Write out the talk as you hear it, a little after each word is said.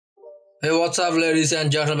Hey, what's up ladies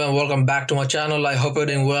and gentlemen, welcome back to my channel. I hope you're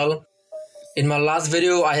doing well. In my last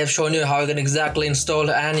video, I have shown you how you can exactly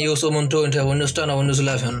install and use Ubuntu into Windows 10 or Windows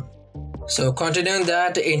 11. So continuing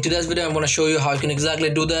that, in today's video I'm going to show you how you can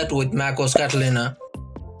exactly do that with macOS Catalina.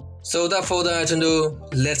 So without further ado,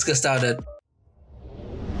 let's get started.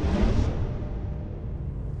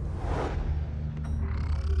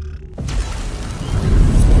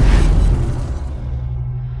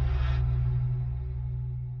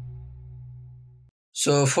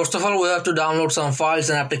 So first of all, we have to download some files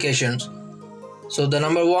and applications. So the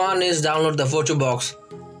number one is download the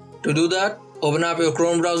VirtualBox. To do that, open up your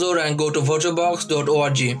Chrome browser and go to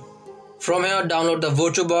virtualbox.org. From here, download the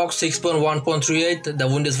VirtualBox 6.1.38, the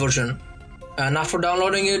Windows version. And after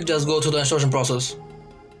downloading it, just go through the installation process.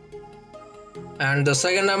 And the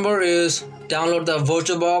second number is download the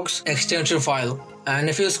VirtualBox extension file. And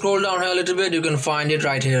if you scroll down here a little bit, you can find it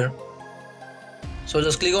right here. So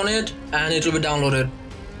just click on it and it will be downloaded.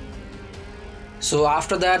 So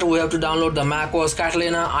after that, we have to download the macOS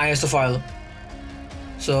Catalina ISO file.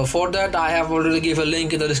 So for that, I have already given a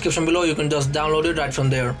link in the description below. You can just download it right from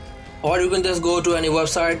there. Or you can just go to any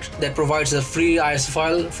website that provides a free ISO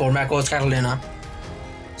file for macOS Catalina.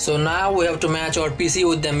 So now we have to match our PC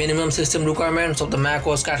with the minimum system requirements of the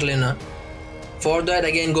macOS Catalina. For that,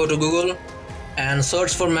 again go to Google and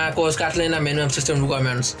search for macOS Catalina minimum system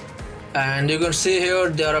requirements. And you can see here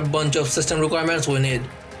there are a bunch of system requirements we need.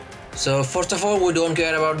 So first of all, we don't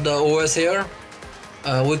care about the OS here.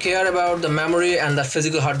 We care about the memory and the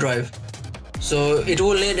physical hard drive. So it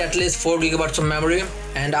will need at least 4 GB of memory,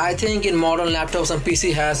 and I think in modern laptops and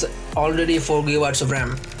PC has already 4 GB of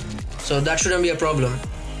RAM. So that shouldn't be a problem.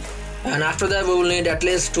 And after that, we will need at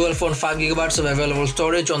least 12.5 GB of available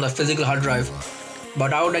storage on the physical hard drive.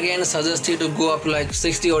 But I would again suggest you to go up to like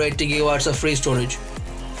 60 or 80 GB of free storage.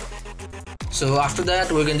 So after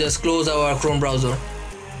that, we can just close our Chrome browser.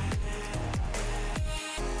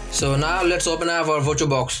 So now let's open up our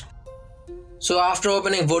VirtualBox. So after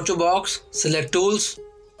opening VirtualBox, select Tools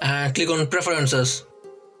and click on Preferences.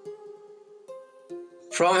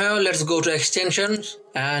 From here, let's go to Extensions,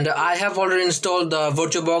 and I have already installed the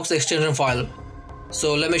VirtualBox extension file.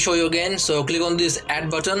 So let me show you again. So click on this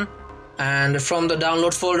Add button, and from the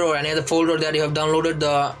Downloads folder or any other folder that you have downloaded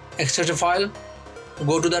the extension file,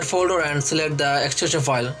 go to that folder and select the extension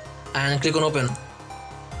file and click on Open.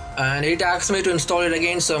 And it asks me to install it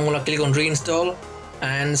again, so I'm gonna click on Reinstall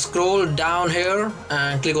and scroll down here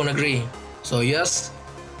and click on Agree. So yes,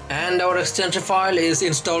 and our extension file is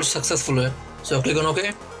installed successfully. So click on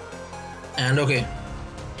OK and OK.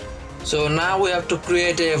 So now we have to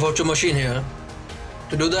create a virtual machine here.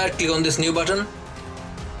 To do that, click on this New button.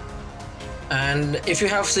 And if you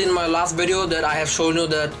have seen my last video, that I have shown you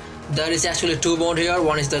that there is actually two modes here.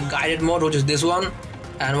 One is the guided mode, which is this one,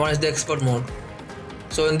 and one is the expert mode.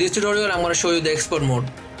 So in this tutorial, I'm going to show you the expert mode.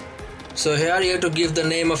 So here you have to give the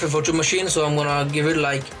name of a virtual machine. So I'm going to give it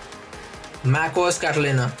like macOS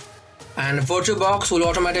Catalina. And VirtualBox will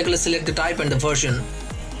automatically select the type and the version.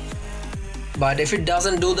 But if it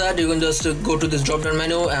doesn't do that, you can just go to this drop down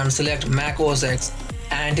menu and select macOS X.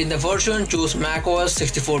 And in the version, choose macOS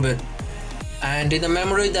 64-bit. And in the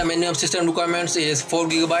memory, the minimum system requirements is 4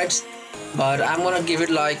 GB, but I'm gonna give it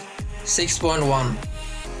like 6.1.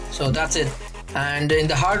 So that's it. And in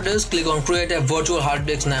the hard disk, click on Create a virtual hard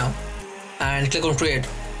disk now, and click on Create.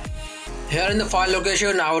 Here in the file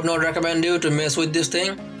location, I would not recommend you to mess with this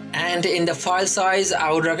thing. And in the file size, I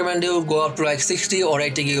would recommend you go up to like 60 or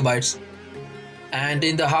 80 GB. And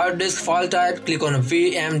in the hard disk file type, click on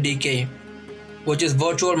VMDK, which is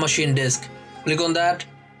Virtual Machine Disk. Click on that.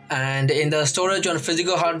 And in the storage on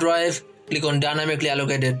physical hard drive, click on Dynamically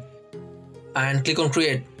Allocated and click on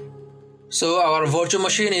Create. So our virtual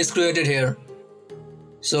machine is created here.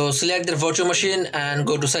 So select the virtual machine and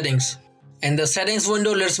go to Settings. In the Settings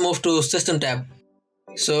window, let's move to System tab.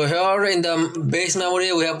 So here in the base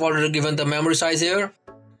memory, we have already given the memory size here.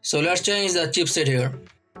 So let's change the chipset here.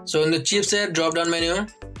 So in the chipset drop down menu,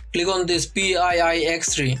 click on this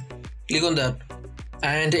PIIX3. Click on that.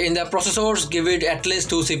 And in the processors, give it at least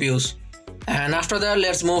 2 CPUs. And after that,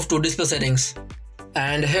 let's move to display settings.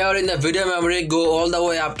 And here in the video memory, go all the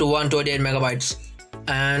way up to 128 MB.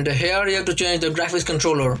 And here you have to change the graphics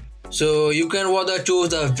controller. So you can either choose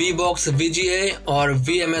the VBox VGA or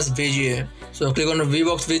VMS VGA. So click on the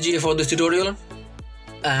VBox VGA for this tutorial.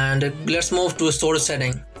 And let's move to storage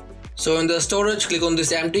setting. So in the storage, click on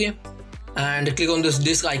this empty and click on this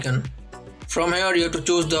disk icon. From here, you have to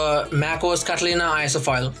choose the macOS Catalina ISO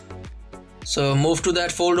file. So move to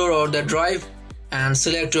that folder or that drive and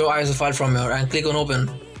select your ISO file from here and click on Open.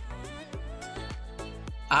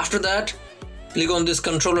 After that, click on this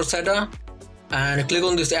controller setup and click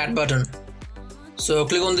on this add button. So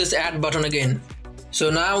click on this add button again. So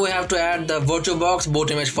now we have to add the VirtualBox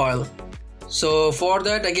boot image file. So for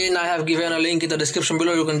that, again, I have given a link in the description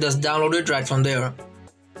below. You can just download it right from there.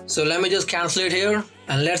 So let me just cancel it here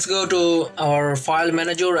and let's go to our file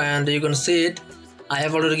manager, and you can see it. I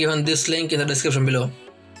have already given this link in the description below.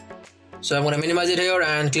 So I'm going to minimize it here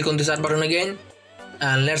and click on this add button again,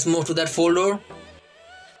 and let's move to that folder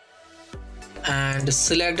and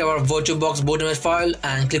select our VirtualBox boot image file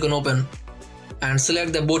and click on open, and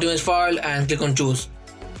select the boot image file and click on choose.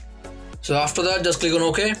 So after that, just click on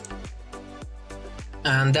OK,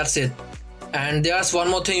 and that's it. And there's one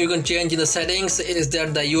more thing you can change in the settings, is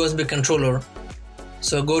that the USB controller.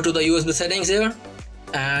 So go to the USB settings here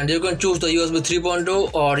and you can choose the USB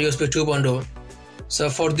 3.0 or USB 2.0. So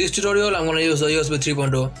for this tutorial I'm going to use the USB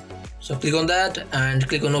 3.0. So click on that and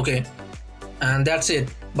click on OK, and that's it.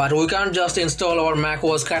 But we can't just install our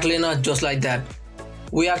macOS Catalina just like that.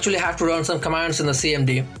 We actually have to run some commands in the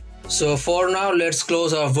CMD. So for now, let's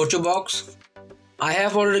close our VirtualBox. I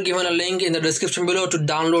have already given a link in the description below to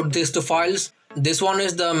download these two files. This one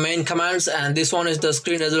is the main commands and this one is the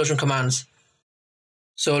screen resolution commands.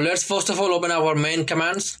 So let's first of all open our main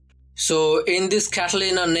commands. So in this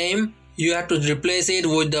Catalina name, you have to replace it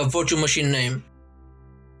with the virtual machine name,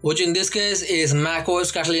 which in this case is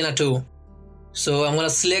macOS Catalina 2. So I'm going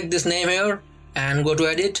to select this name here and go to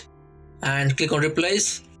edit and click on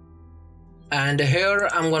replace. And here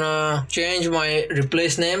I'm gonna change my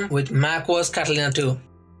replace name with macOS Catalina 2,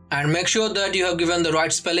 and make sure that you have given the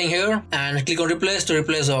right spelling here and click on replace to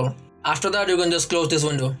replace all. After that, you can just close this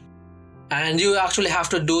window, and you actually have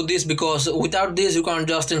to do this because without this you can't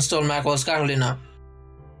just install macOS Catalina.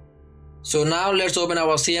 So now let's open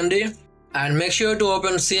our CMD and make sure to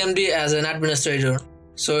open CMD as an administrator.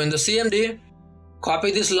 So in the CMD,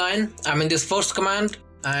 copy this line, this first command,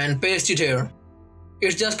 and paste it here.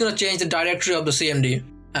 It's just gonna change the directory of the CMD,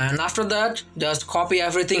 and after that just copy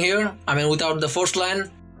everything here, without the first line,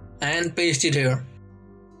 and paste it here.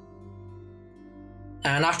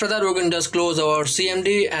 And after that we can just close our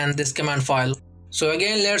CMD and this command file. So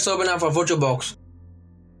again, let's open up our VirtualBox.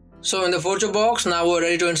 So in the VirtualBox, now we're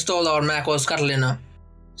ready to install our macOS Catalina.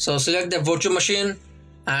 So select the virtual machine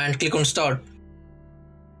and click on start.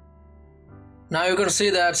 Now you can see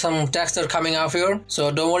that some text are coming out here, so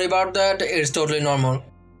don't worry about that, it's totally normal.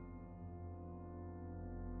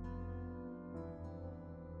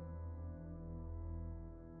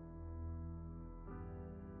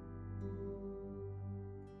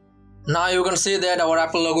 Now you can see that our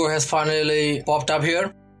Apple logo has finally popped up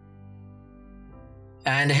here.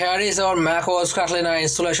 And here is our macOS Catalina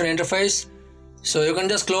installation interface. So you can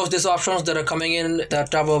just close these options that are coming in the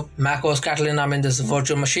top of macOS Catalina, this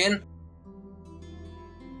virtual machine.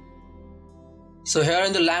 So here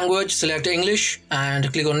in the language, select English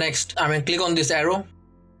and click on next. Click on this arrow.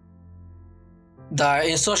 The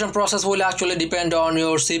installation process will actually depend on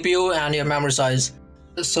your CPU and your memory size.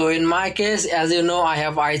 So in my case, as you know, I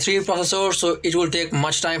have i3 processor, so it will take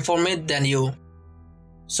much time for me than you.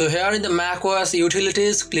 So here in the macOS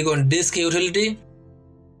utilities, click on disk utility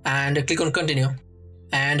and click on continue.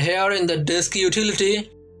 And here in the disk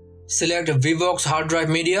utility, select VirtualBox hard drive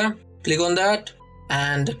media, click on that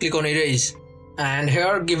and click on erase. And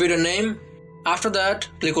here give it a name. After that,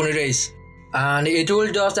 click on erase, and it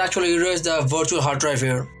will just actually erase the virtual hard drive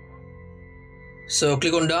here. So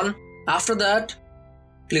click on done. After that,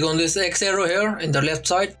 click on this X arrow here in the left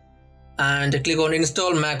side and click on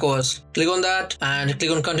install macOS. Click on that and click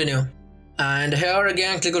on continue. And here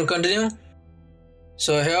again click on continue.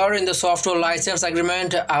 So here in the software license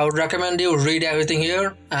agreement, I would recommend you read everything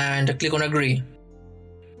here and click on agree.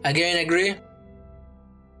 Again agree.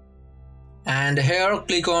 And here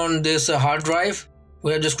click on this hard drive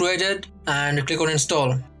we have just created and click on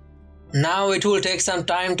install. Now it will take some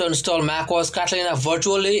time to install macOS Catalina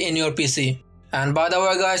virtually in your PC. And by the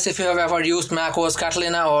way guys, if you have ever used macOS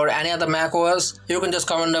Catalina or any other macOS, you can just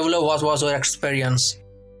comment down below what was your experience.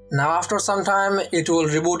 Now after some time it will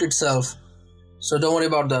reboot itself, so don't worry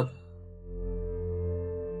about that.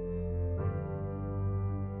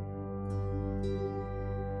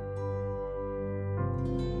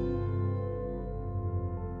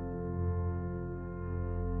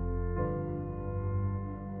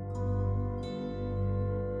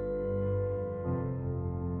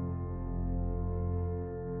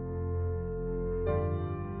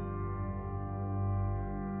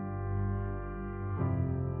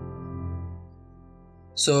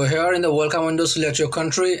 So here in the welcome window, select your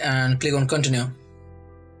country and click on continue.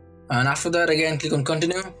 And after that again click on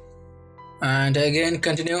continue and again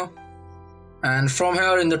continue. And from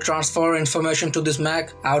here in the transfer information to this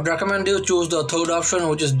Mac, I would recommend you choose the third option,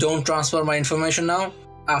 which is don't transfer my information now.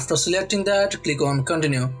 After selecting that, click on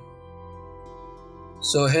continue.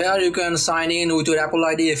 So here you can sign in with your Apple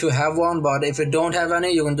ID if you have one, but if you don't have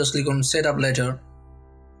any, you can just click on setup later.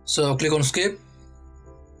 So click on skip.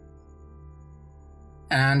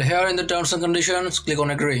 And here in the terms and conditions, click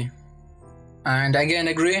on agree. And again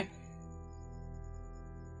agree.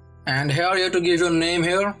 And here you have to give your name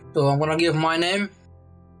here. So I'm gonna give my name.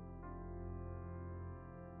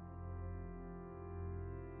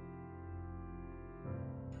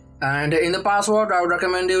 And in the password, I would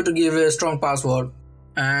recommend you to give a strong password.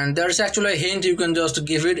 And there is actually a hint, you can just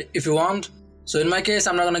give it if you want. So in my case,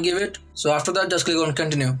 I'm not gonna give it. So after that, just click on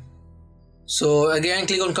continue. So again,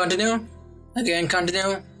 click on continue. Again,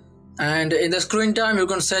 continue. And in the screen time, you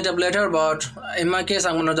can set up later, but in my case,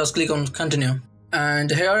 I'm gonna just click on continue.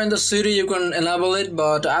 And here in the Siri, you can enable it,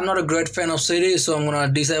 but I'm not a great fan of Siri, so I'm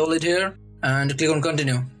gonna disable it here and click on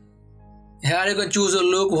continue. Here you can choose a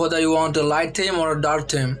look, whether you want a light theme or a dark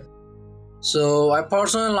theme. So I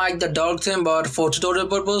personally like the dark theme, but for tutorial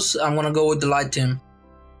purpose, I'm gonna go with the light theme.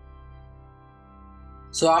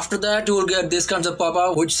 So after that, you will get this kind of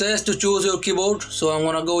pop-up which says to choose your keyboard. So I'm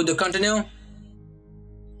gonna go with the continue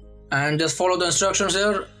and just follow the instructions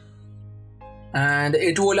here, and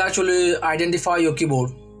it will actually identify your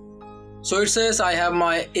keyboard. So it says I have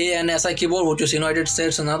my A and SI keyboard, which is United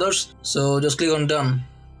States and others. So just click on done.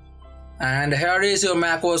 And here is your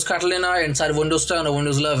macOS Catalina inside Windows 10 or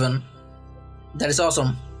Windows 11. That is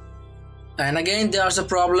awesome. And again, there's a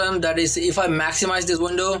problem, that is if I maximize this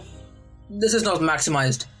window, this is not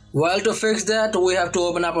maximized. Well, to fix that, we have to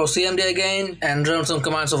open up our CMD again and run some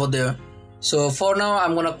commands over there. So for now,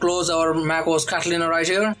 I'm gonna close our macOS Catalina right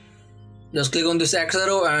here. Just click on this X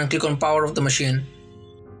arrow and click on power of the machine.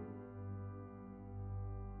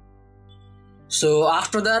 So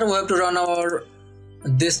after that, we have to run our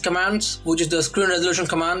this commands, which is the screen resolution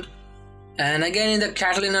command. And again, in the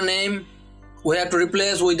Catalina name, we have to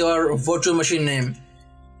replace with our virtual machine name,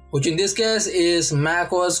 which in this case is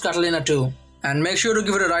macOS Catalina 2, and make sure to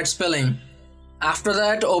give it a right spelling. After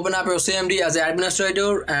that, open up your CMD as an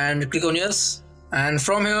administrator and click on yes. And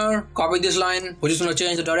from here, copy this line, which is going to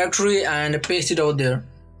change the directory, and paste it out there.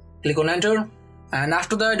 Click on enter. And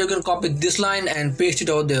after that, you can copy this line and paste it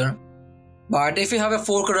out there. But if you have a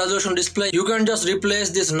 4K resolution display, you can just replace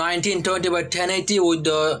this 1920 by 1080 with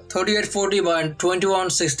the 3840 by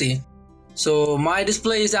 2160. So my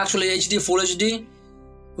display is actually HD Full HD,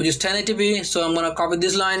 which is 1080p. So I'm gonna copy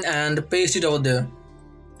this line and paste it over there.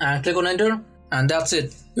 And click on enter. And that's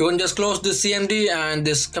it. You can just close this CMD and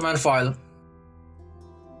this command file.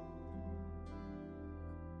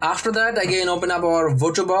 After that, again open up our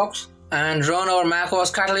VirtualBox and run our macOS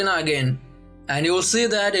Catalina again. And you will see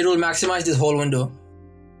that it will maximize this whole window.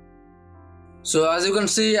 So as you can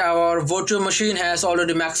see, our virtual machine has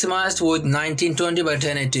already maximized with 1920 by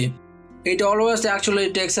 1080. It always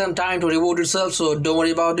actually takes some time to reboot itself, so don't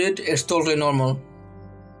worry about it, it's totally normal.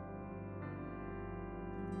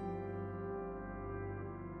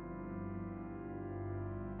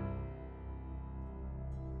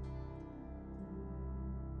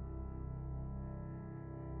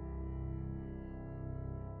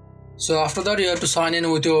 So after that, you have to sign in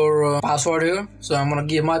with your password here. So I'm gonna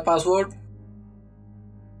give my password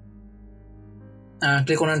and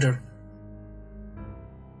click on enter.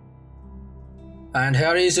 And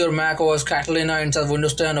here is your macOS Catalina inside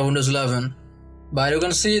Windows 10 or Windows 11. But you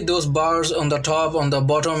can see those bars on the top, on the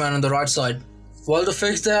bottom and on the right side. Well, to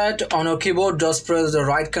fix that, on your keyboard, just press the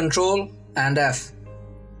right control and F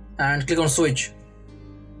and click on switch.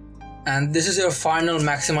 And this is your final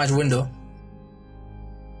maximized window.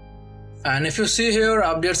 And if you see here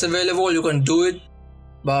updates available, you can do it.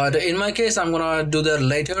 But in my case, I'm gonna do that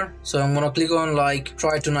later. So I'm gonna click on like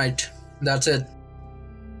try tonight. That's it.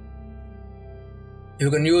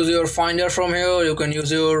 You can use your Finder from here, you can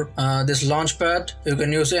use your this Launchpad, you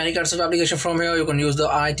can use any kinds of application from here, you can use the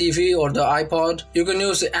iTV or the iPod. You can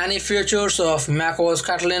use any features of macOS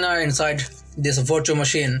Catalina inside this virtual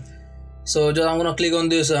machine. So I'm gonna click on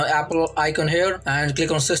this Apple icon here and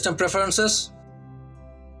click on System Preferences.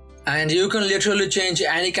 And you can literally change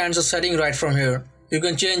any kinds of setting right from here. You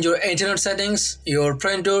can change your internet settings, your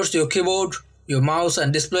printers, your keyboard, your mouse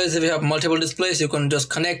and displays. If you have multiple displays, you can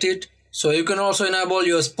just connect it. So you can also enable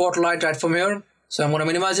your spotlight right from here. So I'm going to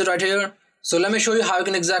minimize it right here. So let me show you how you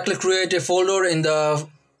can exactly create a folder in the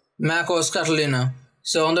macOS Catalina.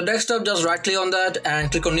 So on the desktop, just right click on that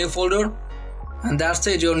and click on new folder. And that's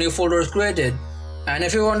it, your new folder is created. And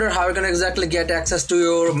if you wonder how you can exactly get access to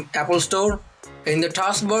your Apple Store, in the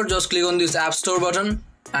taskbar, just click on this App Store button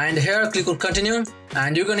and here click on continue,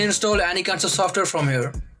 and you can install any kinds of software from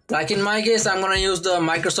here. Like in my case, I'm gonna use the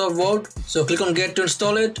Microsoft Word, so click on get to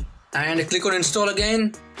install it and click on install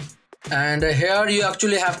again, and here you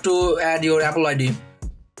actually have to add your Apple ID.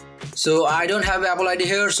 So I don't have Apple ID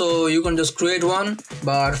here, so you can just create one,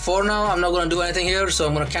 but for now I'm not gonna do anything here, so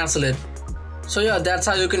I'm gonna cancel it. So yeah, that's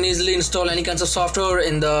how you can easily install any kinds of software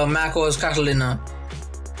in the macOS Catalina,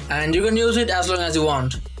 and you can use it as long as you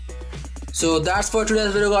want. So that's for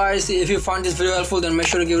today's video, guys. If you find this video helpful, then make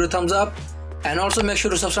sure to give it a thumbs up, and also make sure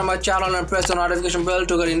to subscribe my channel and press the notification bell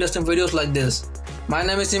to get interesting videos like this. My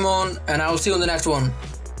name is Simon, and I will see you in the next one.